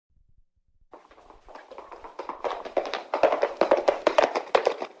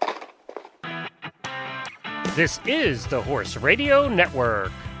This is the Horse Radio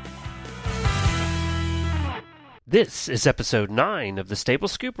Network. This is episode 9 of the Stable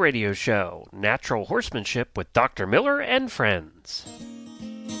Scoop Radio Show, Natural Horsemanship with Dr. Miller and Friends.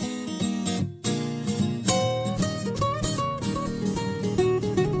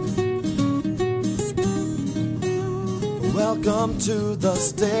 Welcome to the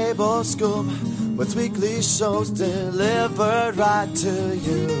Stable Scoop, with weekly shows delivered right to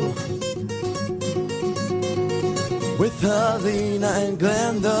you. With Helena and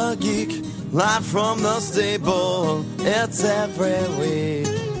Glenn the Geek, live from the stable, it's every week.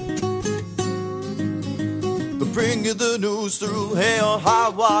 They'll bring you the news through hail or high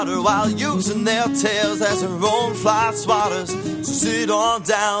water, while using their tails as their own fly swatters. So sit on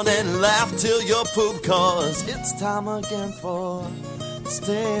down and laugh till you poop, cause it's time again for the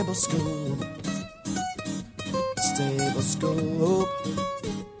Stable Scoop. Stable Scoop.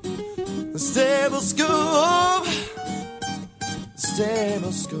 The Stable Scoop.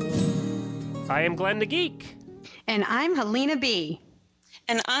 Stable Scoop. I am Glenn the Geek. And I'm Helena B.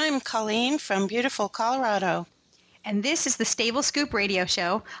 And I'm Colleen from beautiful Colorado. And this is the Stable Scoop Radio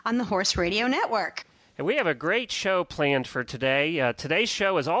Show on the Horse Radio Network. And we have a great show planned for today. Today's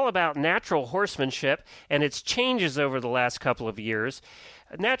show is all about natural horsemanship and its changes over the last couple of years.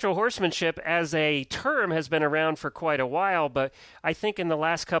 Natural horsemanship as a term has been around for quite a while, but I think in the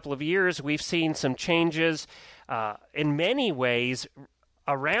last couple of years we've seen some changes in many ways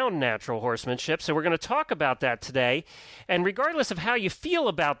around natural horsemanship. So we're going to talk about that today. And regardless of how you feel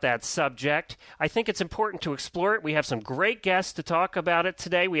about that subject, I think it's important to explore it. We have some great guests to talk about it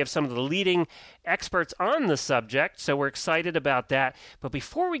today. We have some of the leading experts on the subject, so we're excited about that. But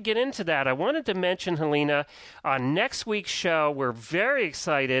before we get into that, I wanted to mention, Helena, on next week's show, we're very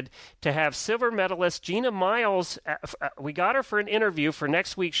excited to have silver medalist Gina Miles. We got her for an interview for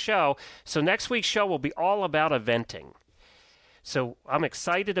next week's show. So next week's show will be all about eventing. So I'm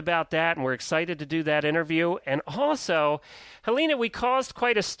excited about that, and we're excited to do that interview. And also, Helena, we caused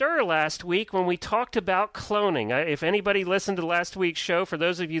quite a stir last week when we talked about cloning. If anybody listened to last week's show, for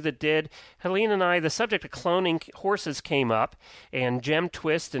those of you that did, Helena and I, the subject of cloning horses came up, and Gem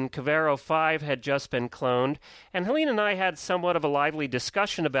Twist and Cavero 5 had just been cloned. And Helena and I had somewhat of a lively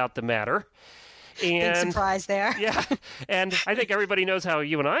discussion about the matter. And, big surprise there. Yeah, and I think everybody knows how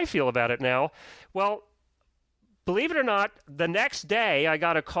you and I feel about it now. Well, believe it or not, the next day I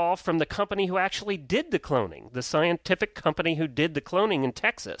got a call from the company who actually did the cloning, the scientific company who did the cloning in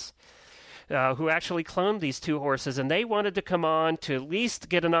Texas, who actually cloned these two horses, and they wanted to come on to at least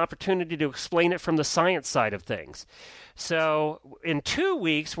get an opportunity to explain it from the science side of things. So in 2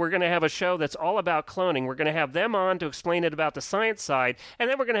 weeks, we're going to have a show that's all about cloning. We're going to have them on to explain it about the science side, and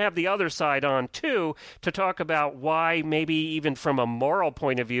then we're going to have the other side on, too, to talk about why maybe even from a moral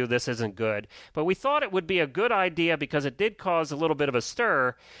point of view this isn't good. But we thought it would be a good idea, because it did cause a little bit of a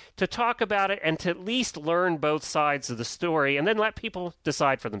stir, to talk about it and to at least learn both sides of the story and then let people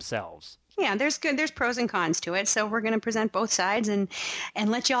decide for themselves. Yeah, there's pros and cons to it, so we're going to present both sides and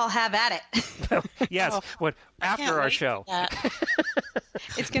let you all have at it. Yes, after our show.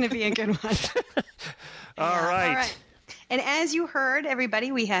 It's going to be a good one. All right. And as you heard,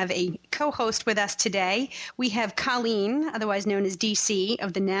 everybody, we have a co-host with us today. We have Colleen, otherwise known as DC,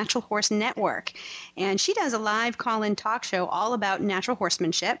 of the Natural Horse Network. And she does a live call-in talk show all about natural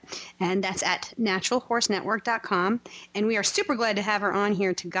horsemanship, and that's at naturalhorsenetwork.com. And we are super glad to have her on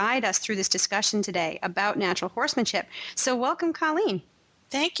here to guide us through this discussion today about natural horsemanship. So welcome, Colleen.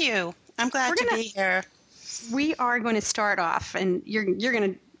 Thank you. I'm glad to be here. We are going to start off, and you're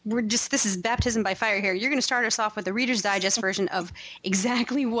going to this is baptism by fire here. You're going to start us off with the Reader's Digest version of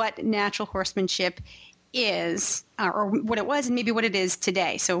exactly what natural horsemanship is, or what it was and maybe what it is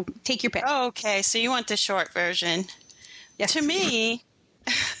today. So take your pick. Okay, so you want the short version. Yes. To me,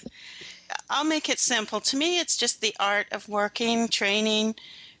 I'll make it simple. To me, it's just the art of working, training,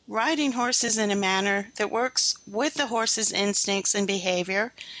 riding horses in a manner that works with the horse's instincts and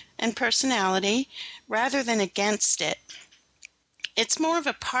behavior and personality rather than against it. It's more of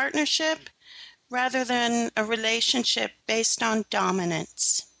a partnership rather than a relationship based on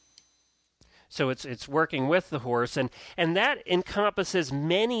dominance. So it's working with the horse, and that encompasses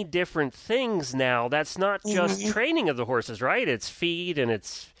many different things now. That's not just training of the horses, right? It's feed, and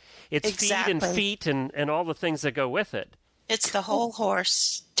it's exactly. feed and feet and all the things that go with it. It's the whole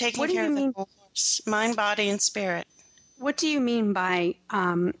horse, taking care of the whole horse, mind, body, and spirit. What do you mean by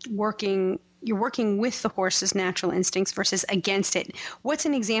you're working with the horse's natural instincts versus against it? What's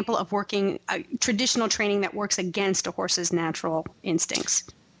an example of working traditional training that works against a horse's natural instincts?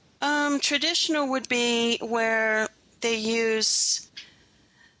 Traditional would be where they use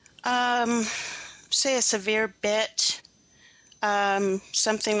say, a severe bit,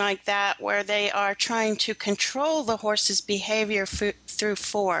 something like that, where they are trying to control the horse's behavior through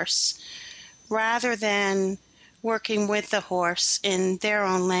force rather than working with the horse in their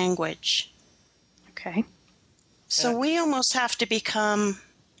own language. Okay. So we almost have to become,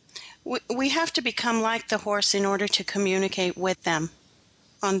 we have to become like the horse in order to communicate with them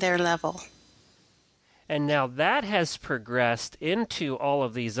on their level. And now that has progressed into all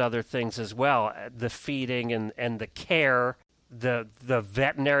of these other things as well, the feeding and the care, the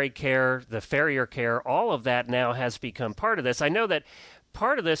veterinary care, the farrier care, all of that now has become part of this. I know that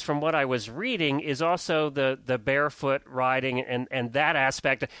part of this, from what I was reading, is also the barefoot riding and that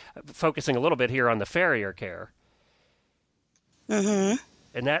aspect, focusing a little bit here on the farrier care. Mm-hmm.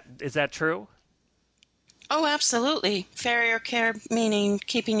 And is that true? Oh, absolutely. Farrier care meaning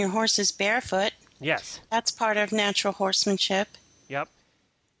keeping your horses barefoot. Yes. That's part of natural horsemanship. Yep.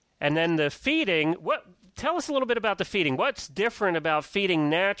 And then the feeding, tell us a little bit about the feeding. What's different about feeding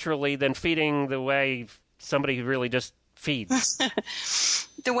naturally than feeding the way somebody who really just feeds?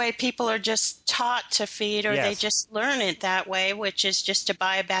 The way people are just taught to feed, or they just learn it that way, which is just to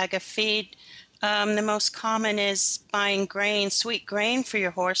buy a bag of feed. The most common is buying grain, sweet grain for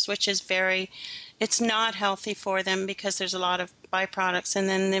your horse, which is it's not healthy for them because there's a lot of byproducts, and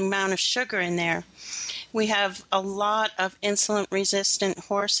then the amount of sugar in there. We have a lot of insulin-resistant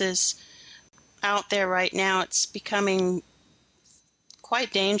horses out there right now. It's becoming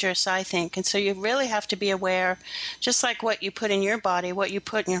quite dangerous, I think, and so you really have to be aware, just like what you put in your body, what you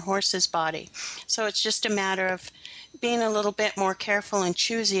put in your horse's body. So it's just a matter of being a little bit more careful and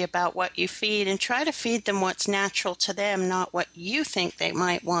choosy about what you feed, and try to feed them what's natural to them, not what you think they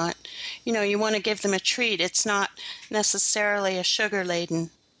might want. You want to give them a treat. It's not necessarily a sugar-laden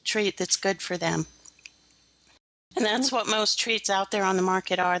treat that's good for them. And that's what most treats out there on the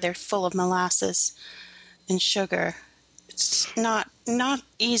market are. They're full of molasses and sugar. It's not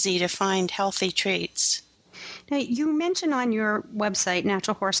easy to find healthy treats. Now, you mentioned on your website,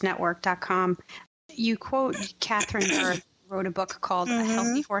 naturalhorsenetwork.com, you quote Catherine Bird, wrote a book called A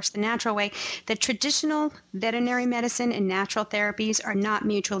Healthy Horse the Natural Way, that traditional veterinary medicine and natural therapies are not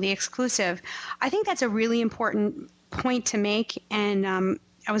mutually exclusive. I think that's a really important point to make, and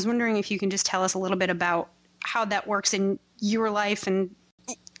I was wondering if you can just tell us a little bit about how that works in your life. And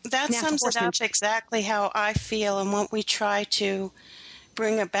that sums it up exactly how I feel and what we try to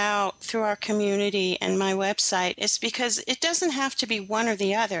bring about through our community and my website, is because it doesn't have to be one or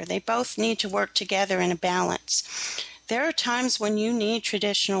the other. They both need to work together in a balance. There are times when you need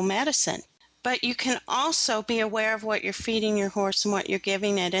traditional medicine, but you can also be aware of what you're feeding your horse and what you're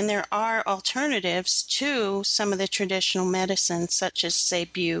giving it. And there are alternatives to some of the traditional medicines, such as, say,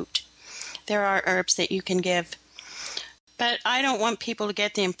 bute. There are herbs that you can give. But I don't want people to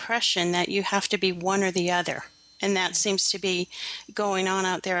get the impression that you have to be one or the other. And that seems to be going on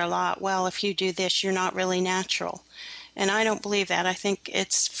out there a lot. Well, if you do this, you're not really natural. And I don't believe that. I think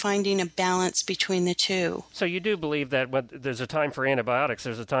it's finding a balance between the two. So you do believe that when there's a time for antibiotics,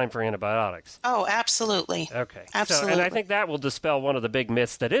 there's a time for antibiotics? Oh, absolutely. Okay. Absolutely. And I think that will dispel one of the big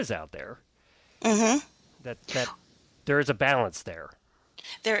myths that is out there. Mm-hmm. That there is a balance there.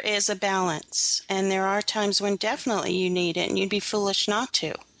 There is a balance. And there are times when definitely you need it, and you'd be foolish not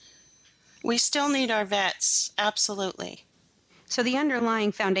to. We still need our vets, absolutely. So the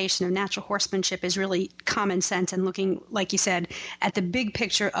underlying foundation of natural horsemanship is really common sense and looking, like you said, at the big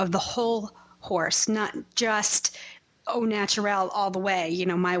picture of the whole horse, not just au naturel all the way,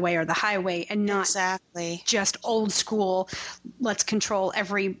 my way or the highway, and not exactly just old school, let's control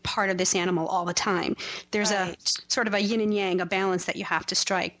every part of this animal all the time. There's a sort of a yin and yang, a balance that you have to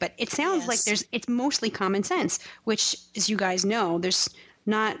strike. But it sounds like it's mostly common sense, which, as you guys know, there's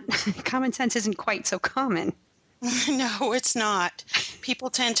not common sense isn't quite so common. No, it's not.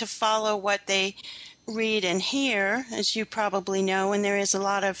 People tend to follow what they read and hear, as you probably know, and there is a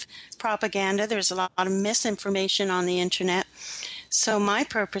lot of propaganda. There's a lot of misinformation on the internet. So my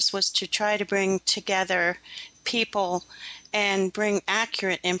purpose was to try to bring together people and bring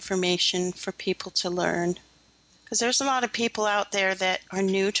accurate information for people to learn. Because there's a lot of people out there that are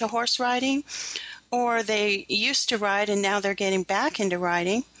new to horse riding, or they used to ride and now they're getting back into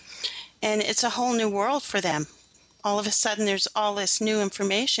riding, and it's a whole new world for them. All of a sudden there's all this new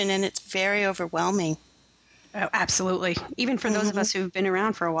information, and it's very overwhelming. Oh, absolutely. Even for those of us who've been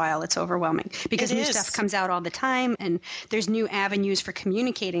around for a while, it's overwhelming because new stuff comes out all the time, and there's new avenues for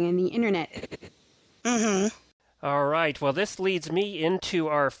communicating in the internet. Mm-hmm. All right. Well, this leads me into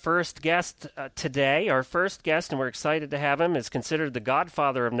our first guest today. Our first guest, and we're excited to have him, is considered the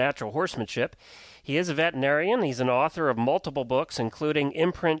godfather of natural horsemanship. He is a veterinarian. He's an author of multiple books, including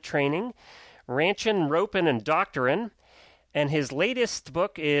Imprint Training, Ranchin', Ropin', and Doctorin'. And his latest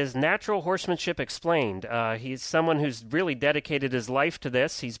book is Natural Horsemanship Explained. He's someone who's really dedicated his life to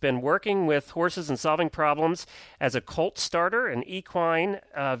this. He's been working with horses and solving problems as a colt starter, an equine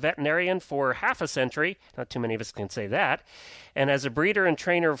veterinarian for half a century. Not too many of us can say that. And as a breeder and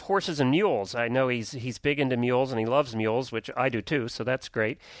trainer of horses and mules. I know he's big into mules, and he loves mules, which I do too, so that's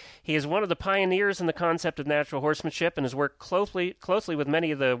great. He is one of the pioneers in the concept of natural horsemanship and has worked closely with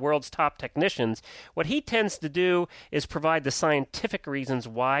many of the world's top technicians. What he tends to do is provide the scientific reasons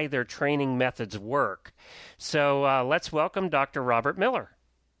why their training methods work. So let's welcome Dr. Robert Miller.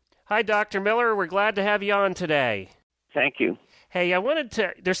 Hi, Dr. Miller. We're glad to have you on today. Thank you. Hey,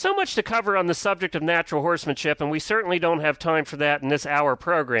 there's so much to cover on the subject of natural horsemanship, and we certainly don't have time for that in this hour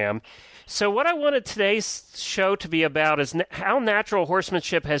program. So what I wanted today's show to be about is how natural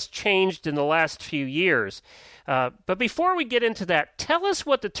horsemanship has changed in the last few years. But before we get into that, tell us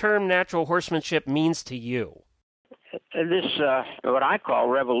what the term natural horsemanship means to you. This, what I call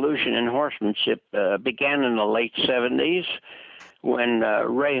revolution in horsemanship, began in the late 70s when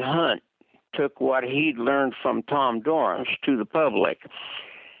Ray Hunt took what he'd learned from Tom Dorrance to the public.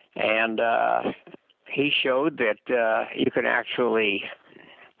 And he showed that you could actually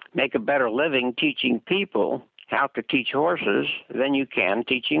make a better living teaching people how to teach horses than you can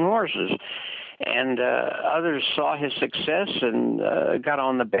teaching horses. And others saw his success and got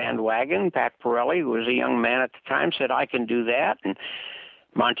on the bandwagon. Pat Pirelli, who was a young man at the time, said, I can do that. And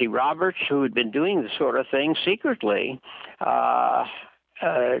Monty Roberts, who had been doing the sort of thing secretly,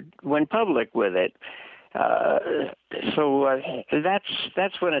 went public with it. So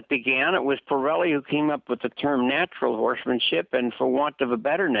that's when it began. It was Pirelli who came up with the term natural horsemanship, and for want of a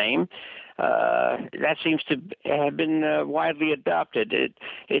better name, that seems to have been widely adopted.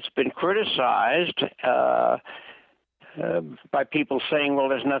 It's been criticized by people saying, well,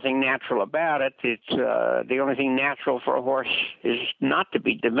 there's nothing natural about it. It's the only thing natural for a horse is not to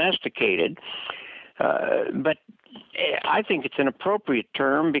be domesticated. But I think it's an appropriate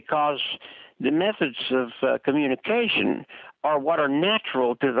term because the methods of communication are what are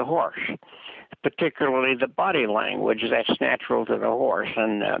natural to the horse, particularly the body language that's natural to the horse.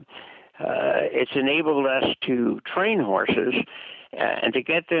 And it's enabled us to train horses and to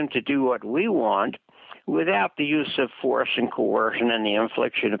get them to do what we want without the use of force and coercion and the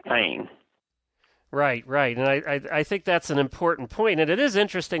infliction of pain. Right. And I think that's an important point. And it is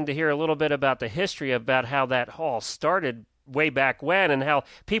interesting to hear a little bit about the history about how that all started way back when and how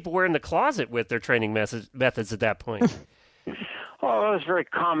people were in the closet with their training methods at that point. Well, it was very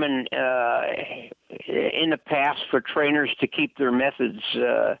common in the past for trainers to keep their methods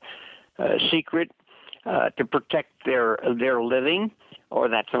secret to protect their living, or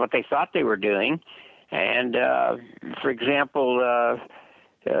that's what they thought they were doing. And, for example,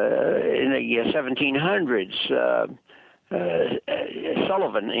 in the 1700s,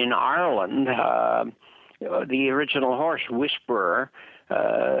 Sullivan in Ireland, the original horse whisperer,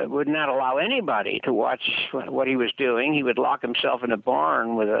 would not allow anybody to watch what he was doing. He would lock himself in a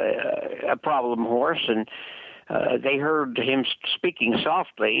barn with a problem horse, and they heard him speaking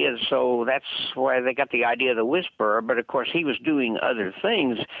softly, and so that's why they got the idea of the whisperer. But, of course, he was doing other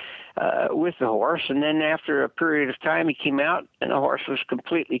things with the horse, and then after a period of time he came out, and the horse was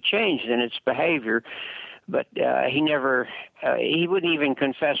completely changed in its behavior. But he wouldn't even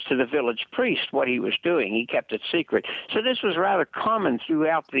confess to the village priest what he was doing. He kept it secret. So this was rather common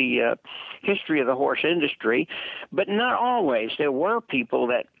throughout the history of the horse industry, but not always. There were people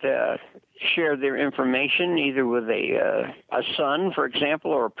that shared their information either with a son, for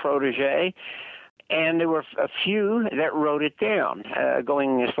example, or a protege. And there were a few that wrote it down,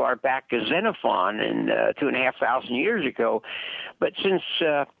 going as far back as Xenophon 2,500 years ago. But since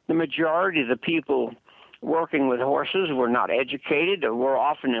the majority of the people working with horses were not educated or were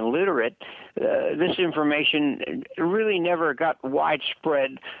often illiterate, this information really never got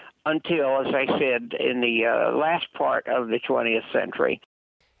widespread until, as I said, in the last part of the 20th century.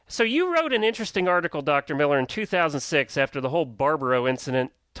 So you wrote an interesting article, Dr. Miller, in 2006 after the whole Barbaro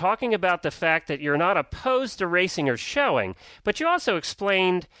incident, talking about the fact that you're not opposed to racing or showing, but you also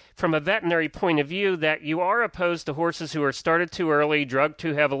explained from a veterinary point of view that you are opposed to horses who are started too early, drugged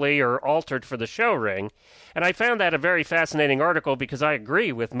too heavily, or altered for the show ring. And I found that a very fascinating article because I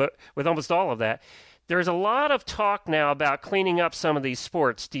agree with almost all of that. There's a lot of talk now about cleaning up some of these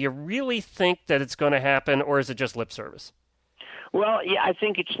sports. Do you really think that it's going to happen, or is it just lip service? Well, yeah, I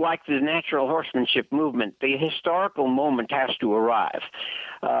think it's like the natural horsemanship movement. The historical moment has to arrive.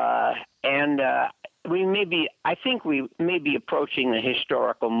 I think we may be approaching the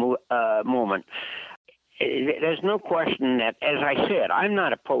historical moment. there's no question that, as I said, I'm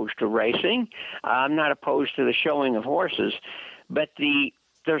not opposed to racing. I'm not opposed to the showing of horses. But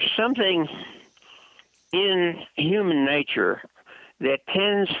there's something in human nature that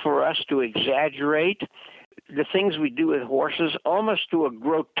tends for us to exaggerate the things we do with horses almost to a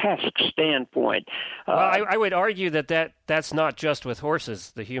grotesque standpoint. Well, I would argue that's not just with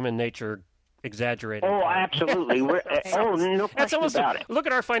horses, the human nature exaggerated. Oh, absolutely. No question about it. Look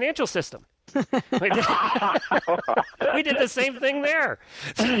at our financial system. We did the same thing there.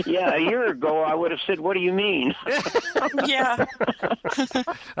 Yeah, a year ago I would have said, "What do you mean?" Yeah.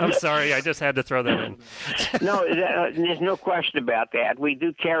 I'm sorry, I just had to throw that in. No, there's no question about that. We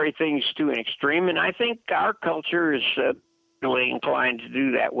do carry things to an extreme, and I think our culture is really inclined to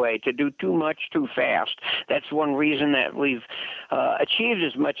do that way, to do too much too fast. That's one reason that we've achieved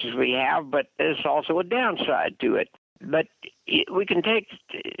as much as we have, but there's also a downside to it. But we can take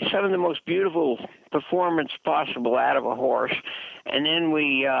some of the most beautiful performance possible out of a horse, and then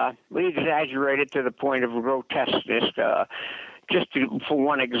we exaggerate it to the point of grotesqueness. For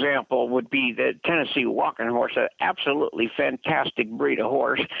one example, would be the Tennessee walking horse, an absolutely fantastic breed of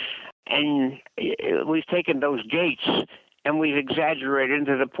horse. And we've taken those gaits and we've exaggerated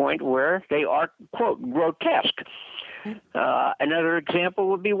to the point where they are, quote, grotesque. Another example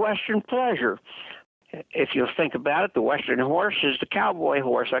would be Western Pleasure. If you think about it, the Western horse is the cowboy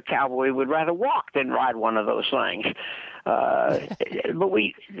horse. A cowboy would rather walk than ride one of those things. But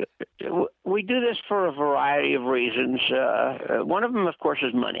we do this for a variety of reasons. One of them, of course,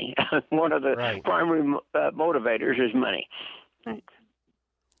 is money. One of the primary motivators is money. Right.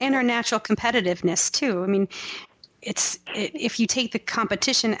 And our natural competitiveness, too. I mean, if you take the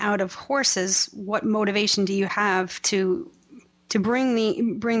competition out of horses, what motivation do you have to bring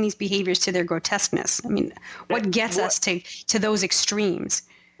these behaviors to their grotesqueness? I mean, what gets us to those extremes?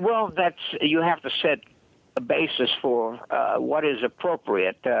 Well, you have to set a basis for what is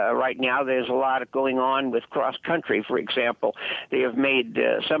appropriate. Right now, there's a lot going on with cross country, for example. They have made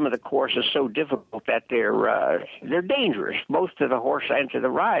some of the courses so difficult that they're dangerous, both to the horse and to the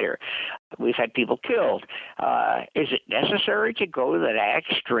rider. We've had people killed. Is it necessary to go to that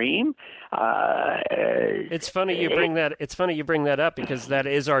extreme? It's funny you bring that. It's funny you bring that up because that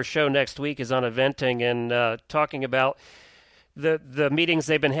is our show next week, is on eventing and talking about the meetings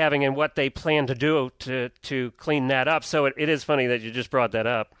they've been having and what they plan to do to clean that up. So it is funny that you just brought that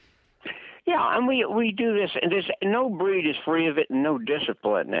up. Yeah, and we do this, and no breed is free of it, and no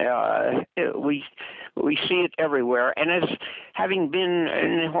discipline. We see it everywhere, and as having been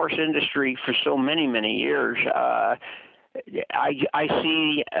in the horse industry for so many years, I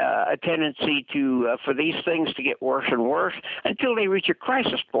see a tendency for these things to get worse and worse until they reach a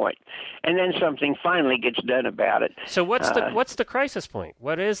crisis point, and then something finally gets done about it. So what's the crisis point?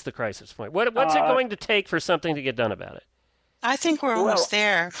 What is the crisis point? What's it going to take for something to get done about it? I think we're almost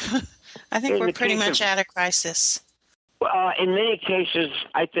there. I think we're pretty much at a crisis. In many cases,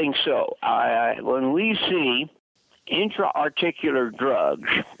 I think so. When we see intra-articular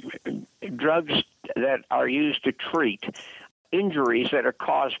drugs that are used to treat injuries that are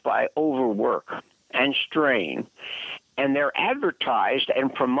caused by overwork and strain, and they're advertised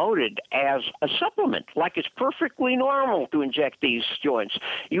and promoted as a supplement, like it's perfectly normal to inject these joints.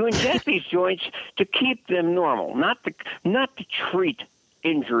 You inject these joints to keep them normal, not to treat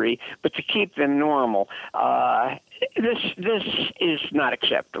injury, but to keep them normal. This is not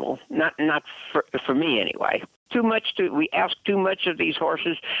acceptable. Not for me anyway. We ask too much of these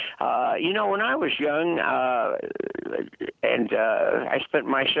horses. When I was young, and I spent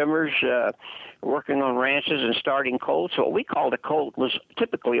my summers working on ranches and starting colts. What we called a colt was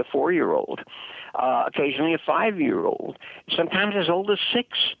typically a 4-year-old, occasionally a 5-year-old, sometimes as old as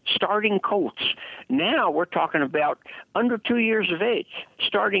 6 starting colts. Now we're talking about under 2 years of age,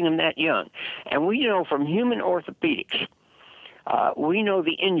 starting them that young. And we know from human orthopedics, we know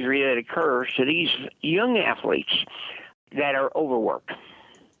the injury that occurs to these young athletes that are overworked.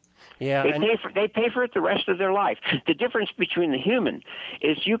 Yeah, they pay for it the rest of their life. The difference between the human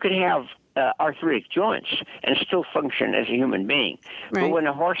is you could have arthritic joints and still function as a human being. Right. But when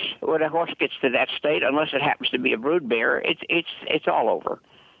a horse gets to that state, unless it happens to be a brood bear, it's all over.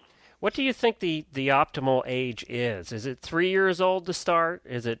 What do you think the optimal age is? Is it 3 years old to start?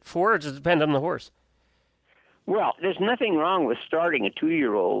 Is it 4? Or does it depend on the horse? Well, there's nothing wrong with starting a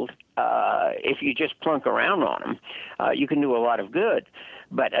 2-year-old if you just plunk around on them. You can do a lot of good.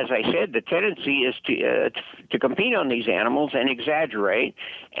 But as I said, the tendency is to compete on these animals and exaggerate.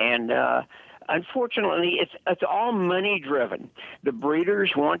 And Unfortunately, it's all money driven. The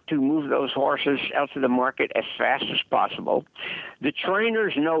breeders want to move those horses out to the market as fast as possible. The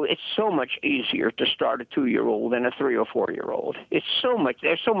trainers know it's so much easier to start a 2-year-old than a 3 or 4-year-old.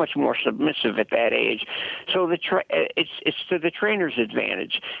 They're so much more submissive at that age. So it's to the trainer's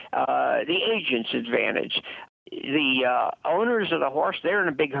advantage, the agent's advantage. The owners of the horse, they're in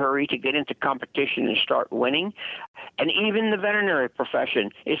a big hurry to get into competition and start winning. And even the veterinary profession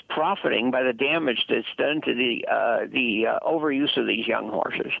is profiting by the damage that's done to the overuse of these young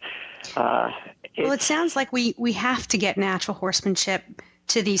horses. Well, it sounds like we have to get natural horsemanship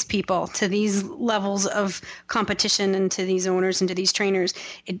to these people, to these levels of competition, and to these owners and to these trainers.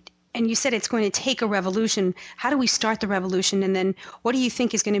 And you said it's going to take a revolution. How do we start the revolution? And then what do you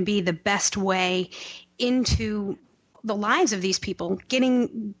think is going to be the best way into the lives of these people,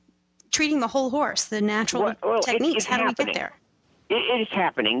 treating the whole horse, the natural techniques? How do we get there? It is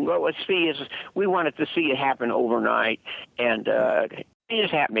happening. What we see is we wanted to see it happen overnight, and it is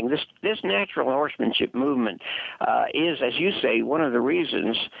happening. This natural horsemanship movement is, as you say, one of the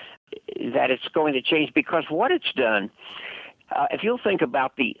reasons that it's going to change, because what it's done, if you'll think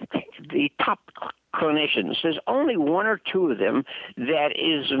about the top clinicians, there's only 1 or 2 of them that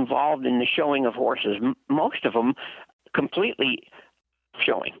is involved in the showing of horses. Most of them completely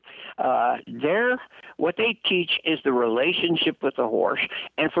showing. What they teach is the relationship with the horse,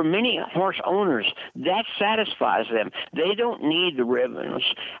 and for many horse owners, that satisfies them. They don't need the ribbons.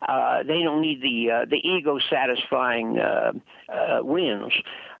 They don't need the ego-satisfying wins.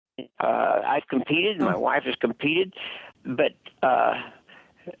 I've competed. My wife has competed, but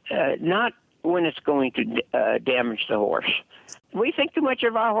not when it's going to damage the horse. We think too much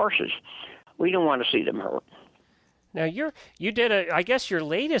of our horses. We don't want to see them hurt. Now, you did I guess your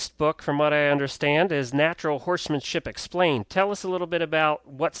latest book, from what I understand, is Natural Horsemanship Explained. Tell us a little bit about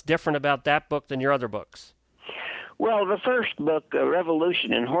what's different about that book than your other books. Well, the first book,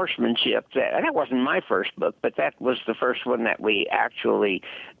 Revolution in Horsemanship, that wasn't my first book, but that was the first one that we actually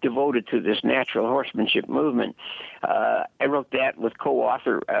devoted to this natural horsemanship movement. I wrote that with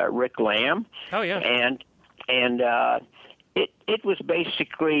co-author Rick Lamb. Oh, yeah. And it was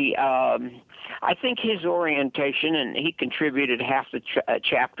basically, I think his orientation, and he contributed half the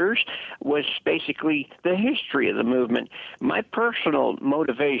chapters, was basically the history of the movement. My personal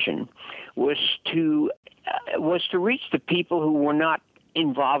motivation was to reach the people who were not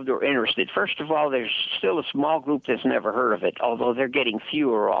involved or interested. First of all, there's still a small group that's never heard of it, although they're getting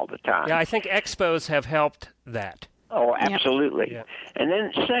fewer all the time. Yeah, I think expos have helped that. Oh, absolutely. Yep. And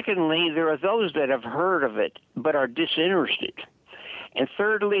then secondly, there are those that have heard of it but are disinterested. And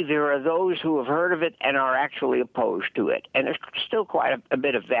thirdly, there are those who have heard of it and are actually opposed to it. And there's still quite a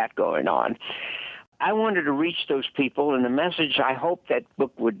bit of that going on. I wanted to reach those people, and the message I hope that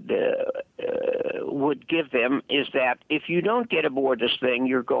book would give them is that if you don't get aboard this thing,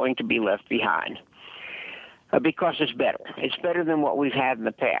 you're going to be left behind. Because it's better. It's better than what we've had in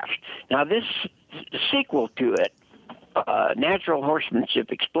the past. Now, this sequel to it, Natural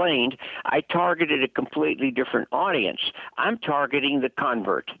Horsemanship Explained, I targeted a completely different audience. I'm targeting the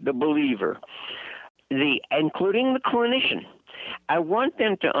convert, the believer, including the clinician. I want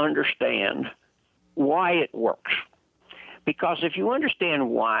them to understand why it works. Because if you understand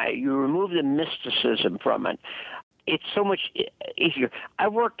why, you remove the mysticism from it, it's so much easier.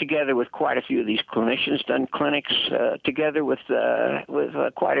 I've worked together with quite a few of these clinicians, done clinics together with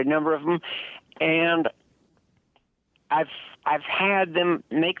quite a number of them, and I've had them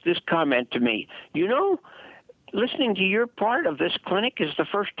make this comment to me. You know, listening to your part of this clinic is the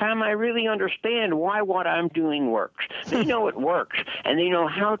first time I really understand why what I'm doing works. They know it works, and they know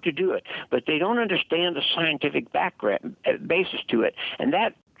how to do it, but they don't understand the scientific background basis to it. And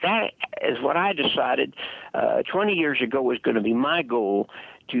that is what I decided 20 years ago was going to be my goal,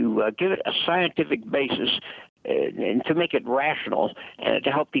 to give it a scientific basis and to make it rational and to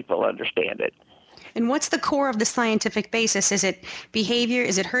help people understand it. And what's the core of the scientific basis? Is it behavior?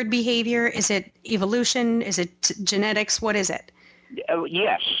 Is it herd behavior? Is it evolution? Is it genetics? What is it?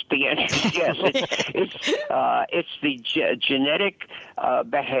 Yes, the answer is yes. It's the genetic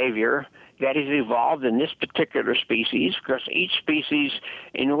behavior that is evolved in this particular species, because each species,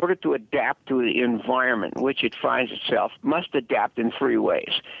 in order to adapt to the environment in which it finds itself, must adapt in 3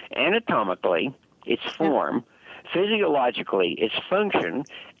 ways. Anatomically, its form, physiologically, its function,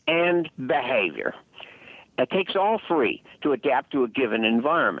 and behavior. It takes all 3 to adapt to a given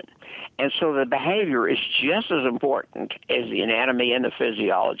environment. And so the behavior is just as important as the anatomy and the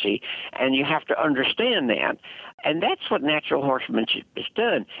physiology, and you have to understand that. And that's what natural horsemanship has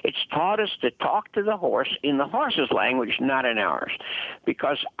done. It's taught us to talk to the horse in the horse's language, not in ours.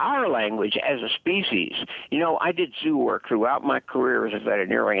 Because our language as a species, I did zoo work throughout my career as a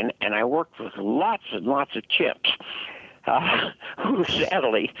veterinarian, and I worked with lots and lots of chimps. Who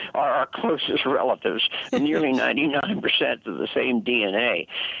sadly are our closest relatives, nearly 99% of the same DNA.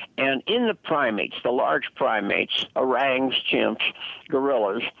 And in the primates, the large primates, orangs, chimps,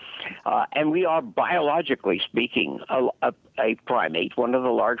 gorillas, and we are biologically speaking a primate, one of the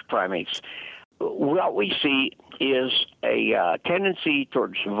large primates, what we see is a tendency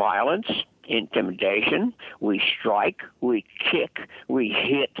towards violence, intimidation. We strike, we kick, we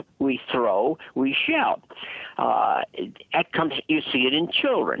hit, we throw, we shout. That comes, you see it in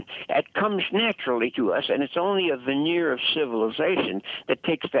children. That comes naturally to us, and it's only a veneer of civilization that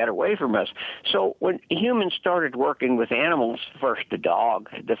takes that away from us. So when humans started working with animals, first the dog,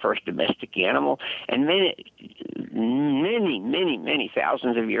 the first domestic animal, and many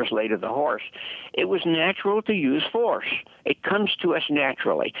thousands of years later the horse, it was natural to use force. It comes to us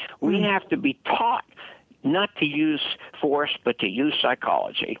naturally. We have to be taught not to use force, but to use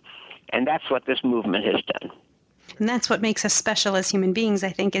psychology. And that's what this movement has done. And that's what makes us special as human beings, I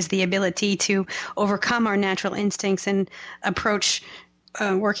think, is the ability to overcome our natural instincts and approach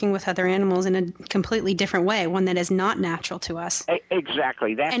working with other animals in a completely different way, one that is not natural to us.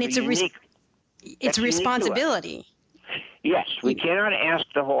 Exactly. That's and it's it's a responsibility. Yes, we cannot ask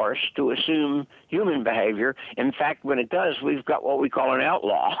the horse to assume human behavior. In fact, when it does, we've got what we call an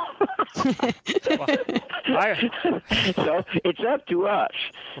outlaw. So it's up to us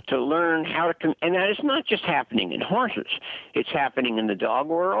to learn how to, and that is not just happening in horses. It's happening in the dog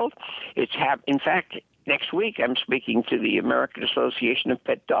world. In fact, next week, I'm speaking to the American Association of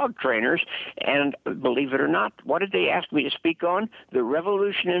Pet Dog Trainers, and believe it or not, what did they ask me to speak on? The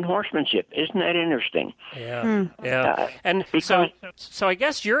revolution in horsemanship. Isn't that interesting? Yeah, yeah. And so I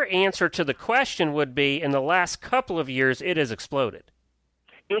guess your answer to the question would be, in the last couple of years, it has exploded.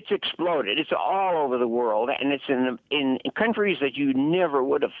 It's exploded. It's all over the world, and it's in countries that you never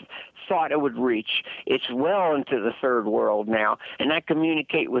would have thought it would reach. It's well into the third world now, and I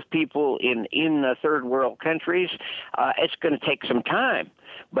communicate with people in the third world countries. It's going to take some time,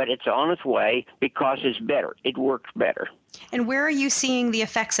 but it's on its way because it's better. It works better. And where are you seeing the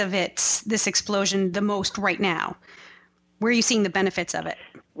effects of this explosion the most right now? Where are you seeing the benefits of it?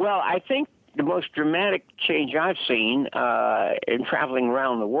 Well, I think the most dramatic change I've seen in traveling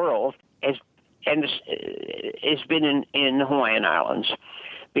around the world has been in the Hawaiian Islands,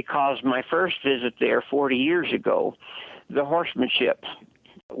 because my first visit there 40 years ago, the horsemanship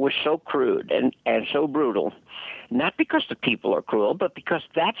was so crude and so brutal, not because the people are cruel, but because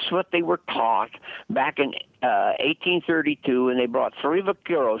that's what they were taught back in 1832, and they brought 3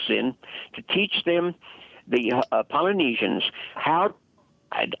 vaqueros in to teach them, the Polynesians, how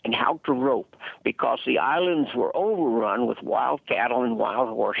to rope, because the islands were overrun with wild cattle and wild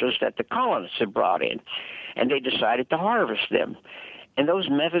horses that the colonists had brought in, and they decided to harvest them. And those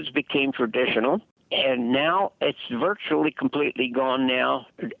methods became traditional, and now it's virtually completely gone now.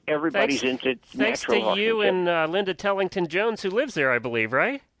 Everybody's into thanks natural to you horsemanship. and Linda Tellington-Jones, who lives there, I believe,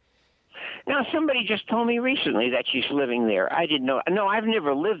 right? Now, somebody just told me recently that she's living there. I didn't know. No, I've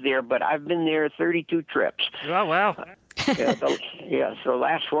never lived there, but I've been there 32 trips. Oh, wow. So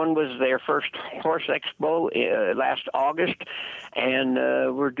last one was their first horse expo last August, and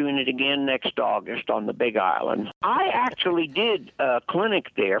we're doing it again next August on the Big Island. I actually did a clinic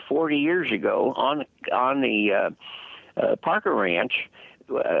there 40 years ago on the Parker Ranch,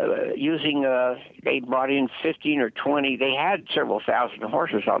 using they brought in 15 or 20. They had several thousand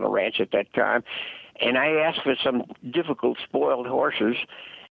horses on the ranch at that time, and I asked for some difficult, spoiled horses.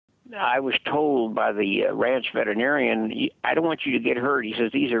 I was told by the ranch veterinarian, I don't want you to get hurt. He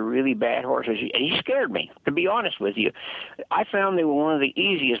says, these are really bad horses. And he scared me, to be honest with you. I found they were one of the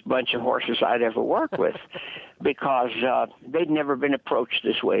easiest bunch of horses I'd ever worked with, because they'd never been approached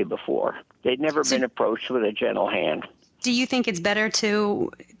this way before. They'd never been approached with a gentle hand. Do you think it's better to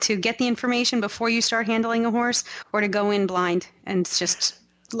get the information before you start handling a horse, or to go in blind and just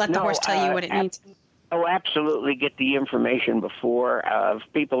let the horse tell you what it needs? Oh, absolutely. Get the information before.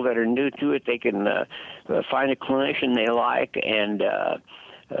 People that are new to it, they can find a clinician they like and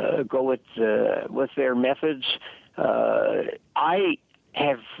go with their methods. I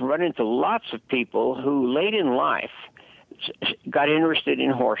have run into lots of people who late in life got interested in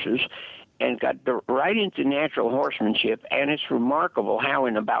horses and got right into natural horsemanship, and it's remarkable how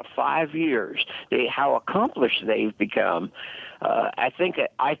in about 5 years, how accomplished they've become. I think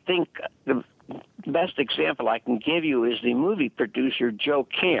best example I can give you is the movie producer Joe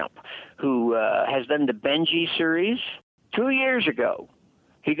Camp, who has done the Benji series. 2 years ago,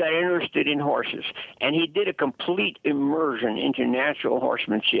 he got interested in horses, and he did a complete immersion into natural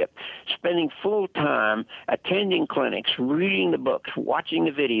horsemanship, spending full time attending clinics, reading the books, watching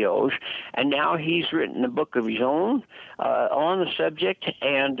the videos, and now he's written a book of his own on the subject,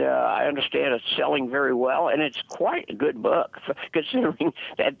 and I understand it's selling very well, and it's quite a good book, considering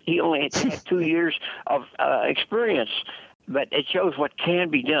that he only had 2 years of experience. But it shows what can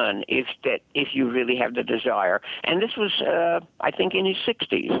be done if you really have the desire. And this was, I think, in his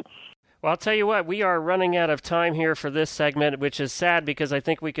 60s. Well, I'll tell you what, we are running out of time here for this segment, which is sad because I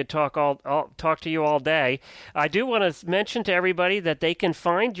think we could talk to you all day. I do want to mention to everybody that they can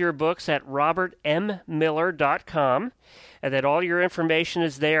find your books at robertmmiller.com. And that all your information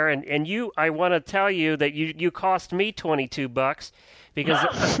is there, and I want to tell you that you cost me $22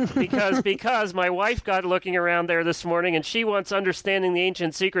 because my wife got looking around there this morning, and she wants Understanding the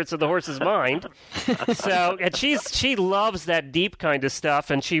Ancient Secrets of the Horse's Mind. So, and she loves that deep kind of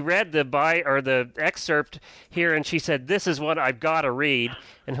stuff, and she read the excerpt here, and she said, "This is what I've got to read."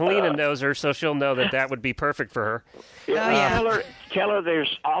 And Helena knows her, so she'll know that would be perfect for her. Tell her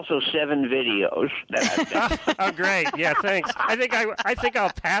there's also 7 videos that I've done. Oh, great! Yeah, thanks. I think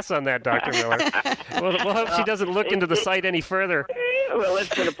I'll pass on that, Dr. Miller. We'll hope she doesn't look into the site any further. Well,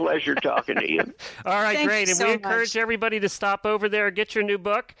 it's been a pleasure talking to you. All right, Thank great. you And so we encourage everybody to stop over there, get your new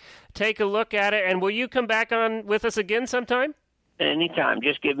book, take a look at it, and will you come back on with us again sometime? Anytime.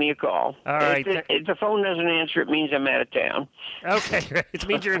 Just give me a call. All right. If the phone doesn't answer, it means I'm out of town. Okay, great. It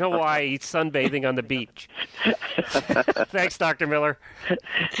means you're in Hawaii sunbathing on the beach. Thanks, Dr. Miller.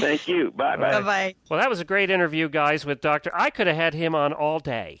 Thank you. Bye-bye. Bye-bye. Well, that was a great interview, guys, with Dr. I could have had him on all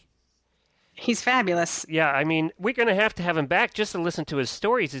day. He's fabulous. Yeah, I mean, we're going to have him back just to listen to his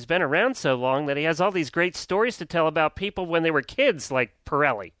stories. He's been around so long that he has all these great stories to tell about people when they were kids, like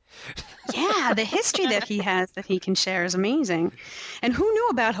Pirelli. Yeah, the history that he has that he can share is amazing. And who knew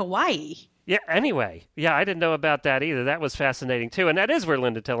about Hawaii? Yeah, anyway. Yeah, I didn't know about that either. That was fascinating, too. And that is where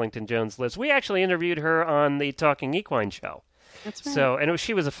Linda Tellington-Jones lives. We actually interviewed her on the Talking Equine show. That's right. So, and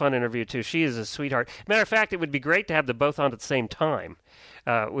she was a fun interview, too. She is a sweetheart. Matter of fact, it would be great to have them both on at the same time.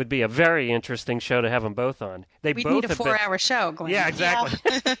 It would be a very interesting show to have them both on. We'd need a 4-hour show, Glenn. Yeah,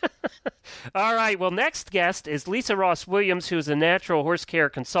 exactly. Yeah. All right. Well, next guest is Lisa Ross Williams, who is a natural horse care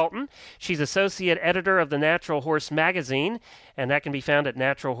consultant. She's associate editor of the Natural Horse magazine, and that can be found at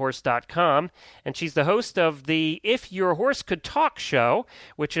naturalhorse.com. And she's the host of the If Your Horse Could Talk show,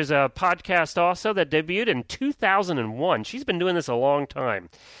 which is a podcast also that debuted in 2001. She's been doing this a long time.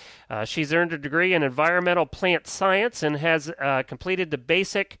 She's earned a degree in environmental plant science and has completed the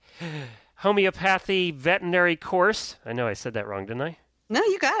basic homeopathy veterinary course. I know I said that wrong, didn't I? No,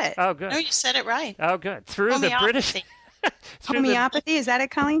 you got it. Oh, good. No, you said it right. Oh, good. Through the British... Homeopathy, is that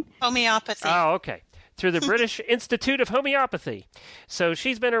it, Colleen? Homeopathy. Oh, okay. Through the British Institute of Homeopathy. So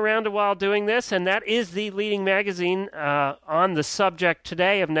she's been around a while doing this, and that is the leading magazine on the subject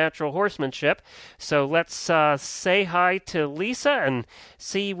today of natural horsemanship. So let's say hi to Lisa and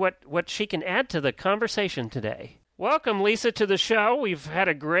see what she can add to the conversation today. Welcome, Lisa, to the show. We've had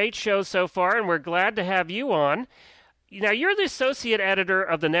a great show so far, and we're glad to have you on. Now, you're the associate editor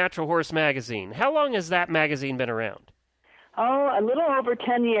of the Natural Horse magazine. How long has that magazine been around? Oh, a little over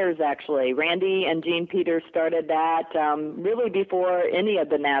 10 years, actually. Randy and Jean Peters started that really before any of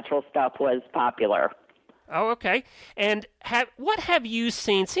the natural stuff was popular. Oh, okay. And what have you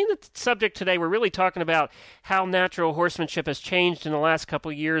seen? Seeing the subject today, we're really talking about how natural horsemanship has changed in the last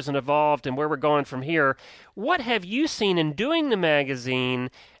couple of years and evolved and where we're going from here. What have you seen in doing the magazine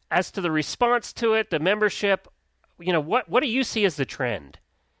as to the response to it, the membership? You know, what do you see as the trend?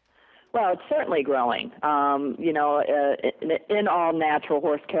 Well, it's certainly growing. In all natural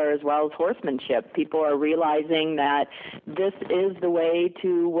horse care as well as horsemanship, people are realizing that this is the way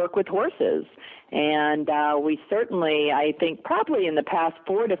to work with horses. And we certainly, I think probably in the past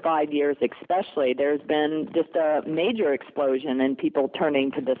 4 to 5 years especially, there's been just a major explosion in people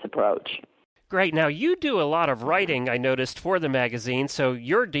turning to this approach. Great. Now, you do a lot of writing, I noticed, for the magazine, so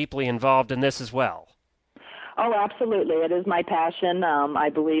you're deeply involved in this as well. Oh, absolutely. It is my passion. I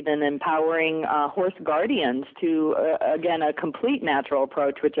believe in empowering horse guardians to, again, a complete natural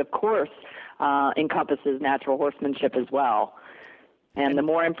approach, which, of course, encompasses natural horsemanship as well. And the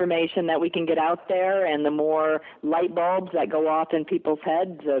more information that we can get out there and the more light bulbs that go off in people's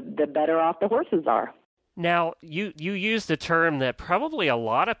heads, the better off the horses are. Now, you used a term that probably a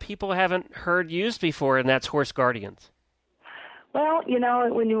lot of people haven't heard used before, and that's horse guardians. Well,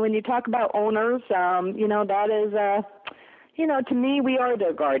 when you talk about owners, that is To me, we are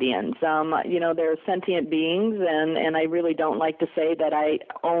their guardians. They're sentient beings, and I really don't like to say that I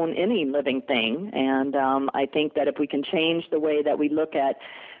own any living thing. And I think that if we can change the way that we look at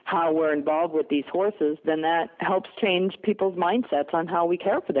how we're involved with these horses, then that helps change people's mindsets on how we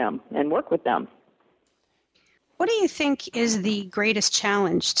care for them and work with them. What do you think is the greatest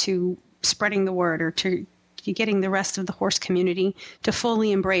challenge to spreading the word or to getting the rest of the horse community to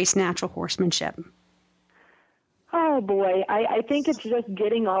fully embrace natural horsemanship? Oh, boy. I think it's just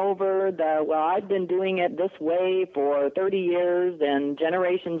getting over I've been doing it this way for 30 years and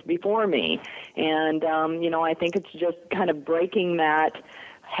generations before me. And, I think it's just kind of breaking that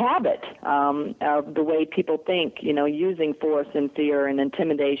habit of the way people think, using force and fear and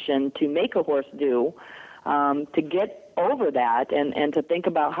intimidation to make a horse do, to get over that and to think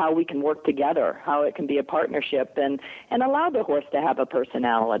about how we can work together, how it can be a partnership and allow the horse to have a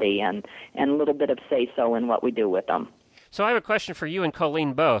personality and a little bit of say-so in what we do with them. So I have a question for you and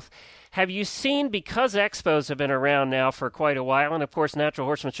Colleen both. Have you seen, because expos have been around now for quite a while, and of course natural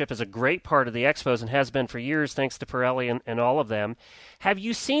horsemanship is a great part of the expos and has been for years thanks to Pirelli and all of them, have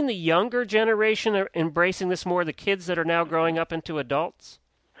you seen the younger generation embracing this more, the kids that are now growing up into adults?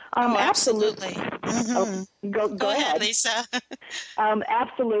 Absolutely. Mm-hmm. Go ahead, Lisa.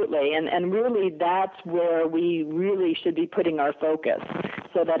 Absolutely, and really that's where we really should be putting our focus,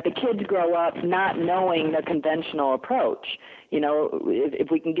 so that the kids grow up not knowing the conventional approach. If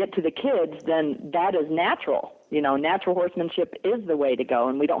we can get to the kids, then that is natural. Natural horsemanship is the way to go,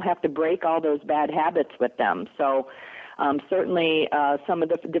 and we don't have to break all those bad habits with them. So certainly some of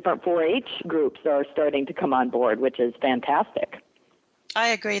the different 4-H groups are starting to come on board, which is fantastic. I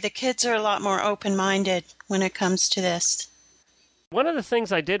agree. The kids are a lot more open-minded when it comes to this. One of the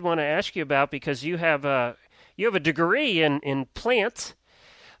things I did want to ask you about, because you have a degree in plants,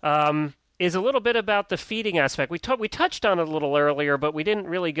 is a little bit about the feeding aspect. We touched on it a little earlier, but we didn't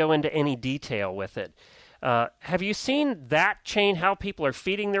really go into any detail with it. Have you seen that change, how people are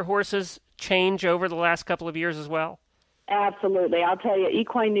feeding their horses, change over the last couple of years as well? Absolutely. I'll tell you,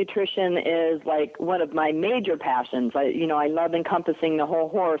 equine nutrition is like one of my major passions. I love encompassing the whole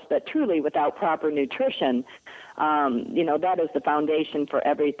horse, but truly without proper nutrition, that is the foundation for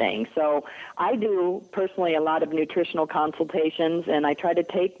everything. So I do personally a lot of nutritional consultations, and I try to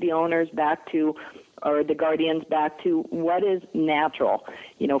take the owners back to, or the guardians back to, what is natural.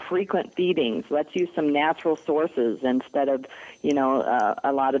 Frequent feedings. Let's use some natural sources instead of,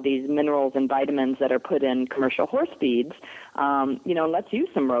 a lot of these minerals and vitamins that are put in commercial horse feeds. Let's use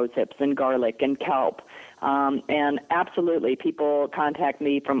some rose hips and garlic and kelp. And absolutely, people contact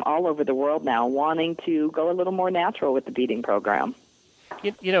me from all over the world now wanting to go a little more natural with the feeding program.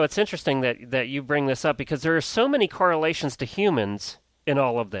 It's interesting that you bring this up, because there are so many correlations to humans in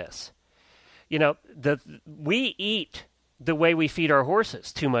all of this. We eat the way we feed our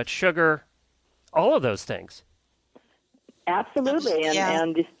horses, too much sugar, all of those things. Absolutely,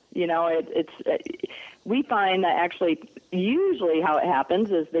 and we find that actually usually how it happens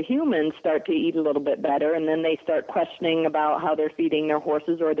is the humans start to eat a little bit better, and then they start questioning about how they're feeding their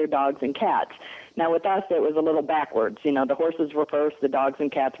horses or their dogs and cats. Now with us, it was a little backwards. The horses were first, the dogs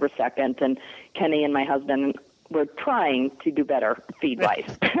and cats were second, and Kenny and my husband were trying to do better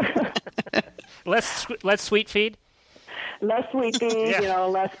feed-wise. Less sweet feed? Less sweet feed,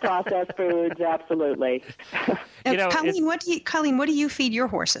 less processed foods, absolutely. Colleen, what do you feed your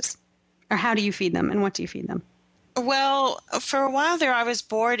horses? Or how do you feed them, and what do you feed them? Well, for a while there I was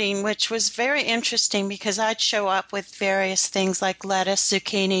boarding, which was very interesting because I'd show up with various things like lettuce,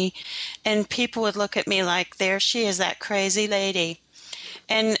 zucchini, and people would look at me like, there she is, that crazy lady.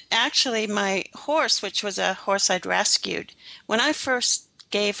 And actually my horse, which was a horse I'd rescued, when I first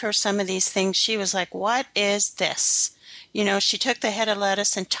gave her some of these things, she was like, what is this? She took the head of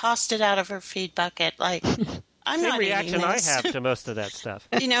lettuce and tossed it out of her feed bucket like, I'm not eating this. Same reaction I have to most of that stuff.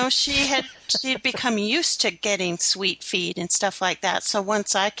 She'd become used to getting sweet feed and stuff like that. So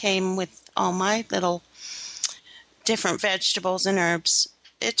once I came with all my little different vegetables and herbs,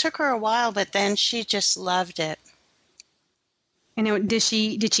 it took her a while, but then she just loved it. Did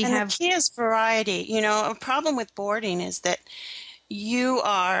she have? The key is variety. A problem with boarding is that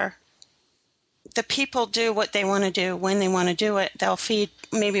the people do what they want to do when they want to do it. They'll feed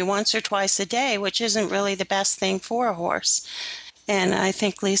maybe once or twice a day, which isn't really the best thing for a horse. And I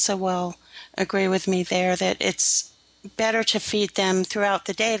think Lisa will agree with me there that it's better to feed them throughout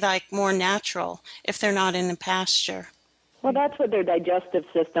the day, like more natural, if they're not in the pasture. Well, that's what their digestive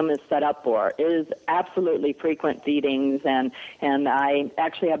system is set up for, is absolutely frequent feedings. And I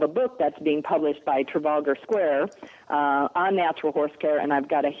actually have a book that's being published by Trafalgar Square on natural horse care, and I've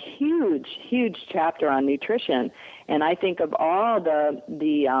got a huge chapter on nutrition. And I think of all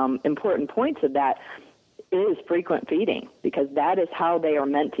the important points of that is frequent feeding, because that is how they are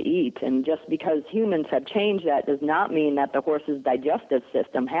meant to eat. And just because humans have changed, that does not mean that the horse's digestive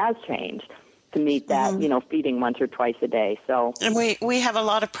system has changed to meet that, feeding once or twice a day. So, and we have a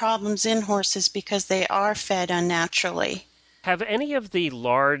lot of problems in horses because they are fed unnaturally. Have any of the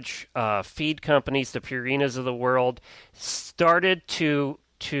large feed companies, the Purinas of the world, started to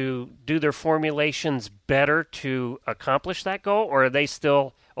do their formulations better to accomplish that goal, or are they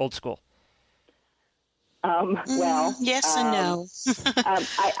still old school? Yes and no.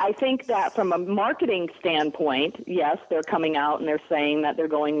 I think that from a marketing standpoint, yes, they're coming out and they're saying that they're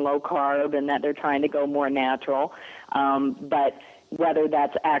going low carb and that they're trying to go more natural. But whether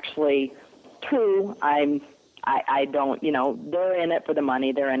that's actually true, I don't, they're in it for the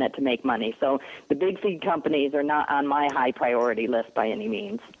money. They're in it to make money. So the big feed companies are not on my high priority list by any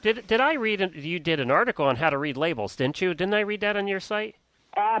means. Did I read, you did an article on how to read labels, didn't you? Didn't I read that on your site?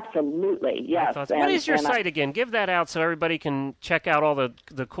 Absolutely, yes. What is your site again? Give that out so everybody can check out all the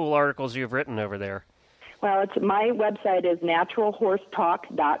cool articles you've written over there. Well, my website is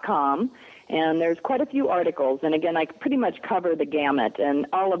naturalhorsetalk.com, and there's quite a few articles. And again, I pretty much cover the gamut, and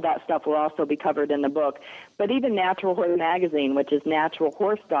all of that stuff will also be covered in the book. But even Natural Horse Magazine, which is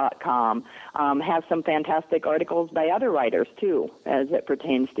naturalhorse.com, has some fantastic articles by other writers, too, as it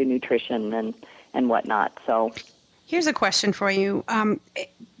pertains to nutrition and whatnot. So, here's a question for you.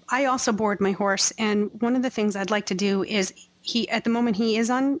 I also board my horse, and one of the things I'd like to do is at the moment he is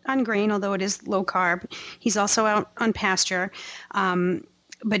on grain, although it is low carb. He's also out on pasture.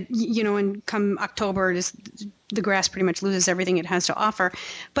 But, and come October, the grass pretty much loses everything it has to offer.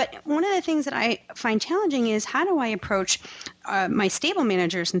 But one of the things that I find challenging is, how do I approach my stable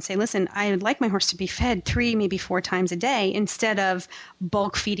managers and say, listen, I would like my horse to be fed 3, maybe 4 times a day instead of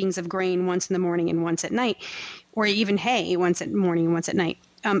bulk feedings of grain once in the morning and once at night, or even hay once at morning and once at night.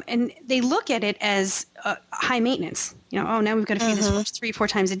 And they look at it as high maintenance. Now we've got to feed this horse 3, 4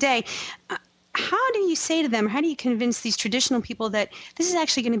 times a day. How do you say to them, how do you convince these traditional people that this is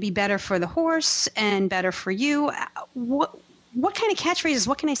actually going to be better for the horse and better for you? What kind of catchphrases,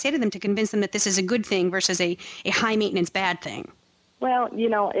 what can I say to them to convince them that this is a good thing versus a high-maintenance bad thing? Well,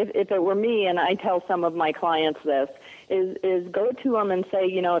 if it were me, and I tell some of my clients this, is go to them and say,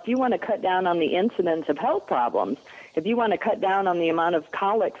 if you want to cut down on the incidence of health problems, if you want to cut down on the amount of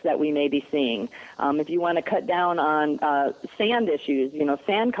colics that we may be seeing, if you want to cut down on sand issues,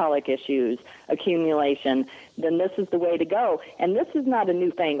 sand colic issues, accumulation, then this is the way to go. And this is not a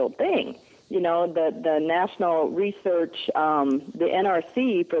newfangled thing. The national research, the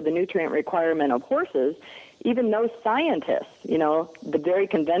NRC for the nutrient requirement of horses, even those scientists, the very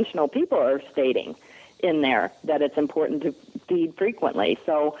conventional people are stating in there that it's important to feed frequently.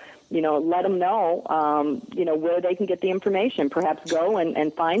 So, let them know, where they can get the information. Perhaps go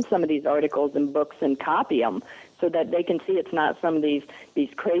and find some of these articles and books and copy them so that they can see it's not some of these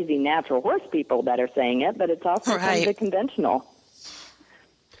crazy natural horse people that are saying it, but it's also some of the conventional.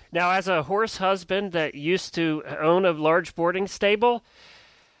 Now, as a horse husband that used to own a large boarding stable,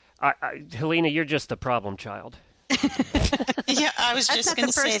 Helena, you're just the problem child. Yeah, I was just going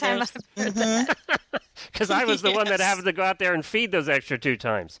to say that. Because I was the one that happened to go out there and feed those extra 2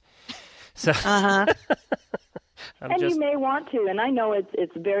 times. So, you may want to, and I know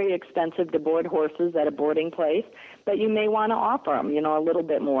it's very expensive to board horses at a boarding place, but you may want to offer them, a little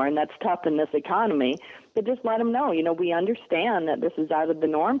bit more, and that's tough in this economy. But just let them know, we understand that this is out of the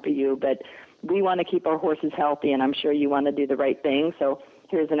norm for you, but we want to keep our horses healthy, and I'm sure you want to do the right thing. So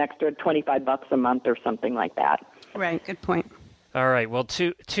here's an extra $25 a month or something like that. Right. Good point. All right. Well,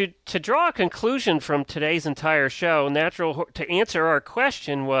 to draw a conclusion from today's entire show, to answer our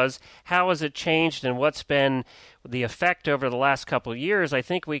question was, how has it changed and what's been the effect over the last couple of years? I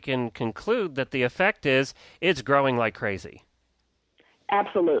think we can conclude that the effect is it's growing like crazy.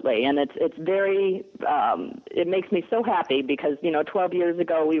 Absolutely, and it's very, it makes me so happy because, 12 years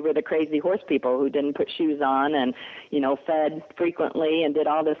ago we were the crazy horse people who didn't put shoes on and, fed frequently and did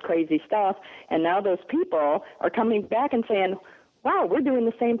all this crazy stuff, and now those people are coming back and saying, wow, we're doing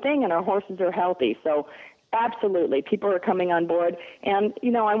the same thing and our horses are healthy. So absolutely, people are coming on board, and,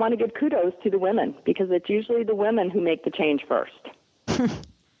 I want to give kudos to the women because it's usually the women who make the change first.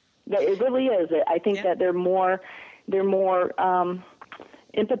 It really is. I think that they're more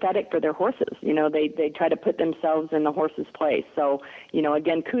empathetic for their horses. They try to put themselves in the horse's place. So,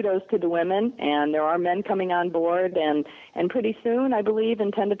 again, kudos to the women, and there are men coming on board, and pretty soon, I believe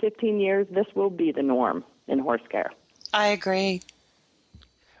in 10 to 15 years, this will be the norm in horse care. I agree.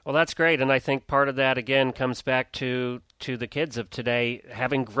 Well, that's great, and I think part of that, again, comes back to the kids of today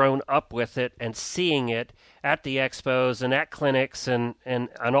having grown up with it and seeing it at the expos and at clinics and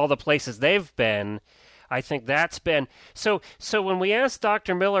all the places they've been. I think that's been... So when we asked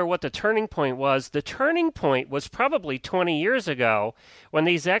Dr. Miller what the turning point was probably 20 years ago when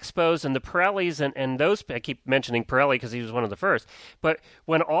these expos and the Pirellis and those... I keep mentioning Pirelli because he was one of the first. But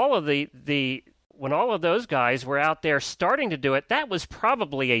when all of when all of those guys were out there starting to do it, that was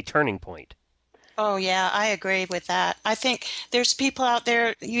probably a turning point. Oh, yeah, I agree with that. I think there's people out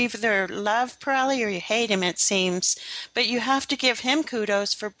there, you either love Pirelli or you hate him, it seems. But you have to give him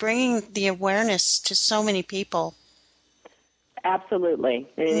kudos for bringing the awareness to so many people. Absolutely.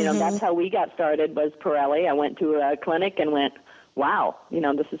 And, that's how we got started was Pirelli. I went to a clinic and went, wow,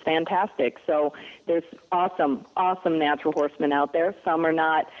 this is fantastic. So there's awesome natural horsemen out there. Some are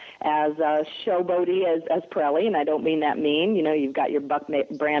not as showboaty as Pirelli, and I don't mean that mean. You've got your Buck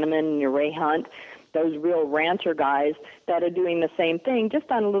Brannaman and your Ray Hunt, those real rancher guys that are doing the same thing, just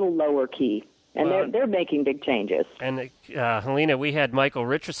on a little lower key. And they're making big changes. And Helena, we had Michael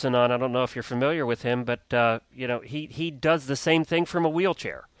Richardson on. I don't know if you're familiar with him, but he does the same thing from a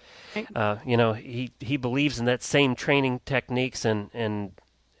wheelchair. He believes in that same training techniques and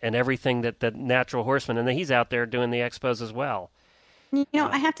everything that natural horseman, and he's out there doing the expos as well.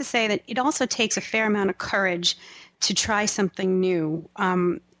 I have to say that it also takes a fair amount of courage to try something new.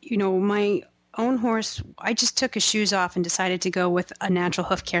 My own horse, I just took his shoes off and decided to go with a natural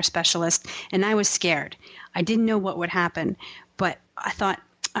hoof care specialist, and I was scared. I didn't know what would happen, but I thought,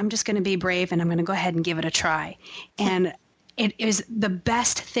 I'm just going to be brave and I'm going to go ahead and give it a try. And it is the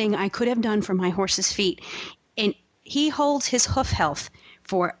best thing I could have done for my horse's feet. And he holds his hoof health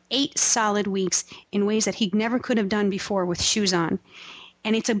for 8 solid weeks in ways that he never could have done before with shoes on.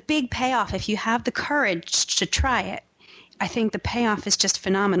 And it's a big payoff if you have the courage to try it. I think the payoff is just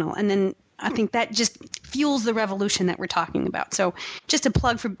phenomenal. And then I think that just fuels the revolution that we're talking about. So just a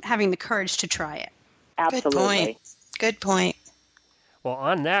plug for having the courage to try it. Absolutely. Good point. Well,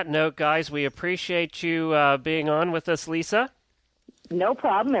 on that note, guys, we appreciate you being on with us, Lisa. No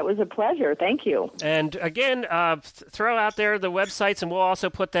problem. It was a pleasure. Thank you. And again, throw out there the websites, and we'll also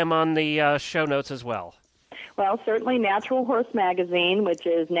put them on the show notes as well. Well, certainly Natural Horse Magazine, which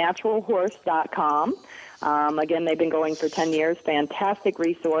is naturalhorse.com. Again, they've been going for 10 years. Fantastic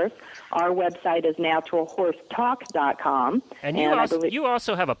resource. Our website is naturalhorsetalk.com. And you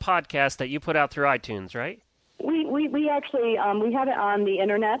also have a podcast that you put out through iTunes, right? We actually we have it on the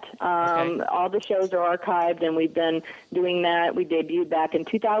internet. Okay. All the shows are archived, and we've been doing that. We debuted back in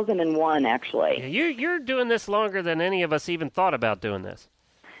 2001, actually. Yeah, you're doing this longer than any of us even thought about doing this.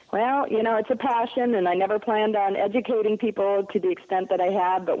 Well, it's a passion, and I never planned on educating people to the extent that I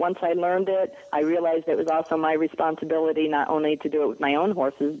have, but once I learned it, I realized it was also my responsibility not only to do it with my own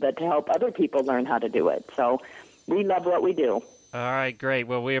horses, but to help other people learn how to do it. So we love what we do. All right, great.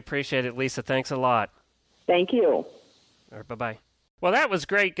 Well, we appreciate it, Lisa. Thanks a lot. Thank you. All right, bye-bye. Well, that was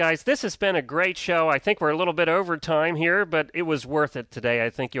great, guys. This has been a great show. I think we're a little bit over time here, but it was worth it today. I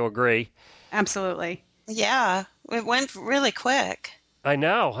think you'll agree. Absolutely. Yeah, it went really quick. I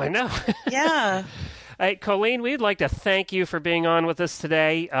know. Yeah. Hey, Colleen, we'd like to thank you for being on with us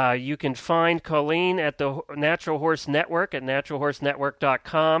today. You can find Colleen at the Natural Horse Network at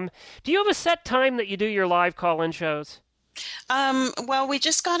naturalhorsenetwork.com. Do you have a set time that you do your live call-in shows? Well, we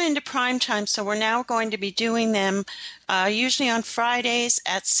just got into prime time, so we're now going to be doing them usually on Fridays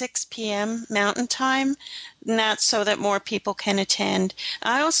at 6 p.m. Mountain Time, and that's so that more people can attend.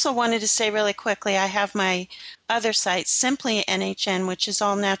 I also wanted to say really quickly, I have my other site, Simply NHN, which is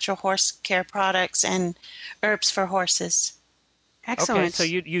all natural horse care products and herbs for horses. Excellent. Okay, so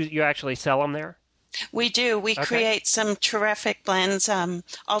you actually sell them there? We do. We create some terrific blends,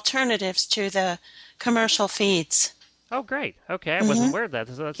 alternatives to the commercial feeds. Oh, great. Okay, I wasn't aware of that.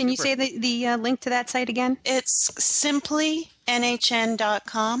 So Can you say the link to that site again? It's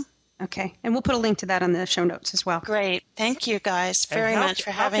simplynhn.com. Okay, and we'll put a link to that on the show notes as well. Great. Thank you guys very much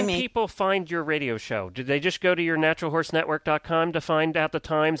for having me. How can people find your radio show? Do they just go to your naturalhorsenetwork.com to find out the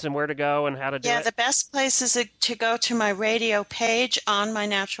times and where to go and how to do it? Yeah, the best place is to go to my radio page on my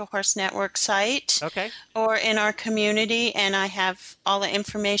Natural Horse Network site. Okay. Or in our community, and I have all the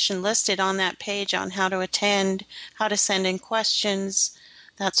information listed on that page on how to attend, how to send in questions,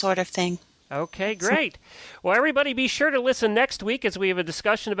 that sort of thing. Okay, great. Well, everybody be sure to listen next week as we have a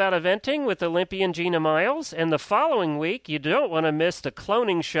discussion about eventing with Olympian Gina Miles. And the following week, you don't want to miss the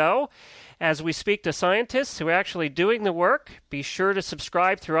cloning show as we speak to scientists who are actually doing the work. Be sure to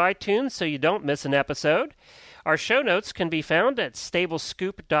subscribe through iTunes so you don't miss an episode. Our show notes can be found at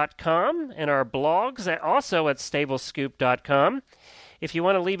stablescoop.com and our blogs also at stablescoop.com. If you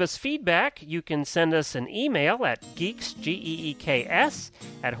want to leave us feedback, you can send us an email at geeks, Geeks,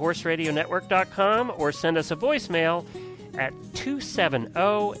 at horseradionetwork.com or send us a voicemail at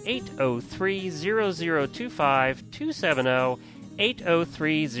 270-803-0025,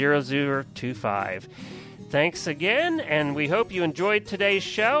 270-803-0025. Thanks again, and we hope you enjoyed today's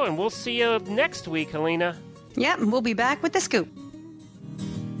show, and we'll see you next week, Helena. Yep, we'll be back with the scoop.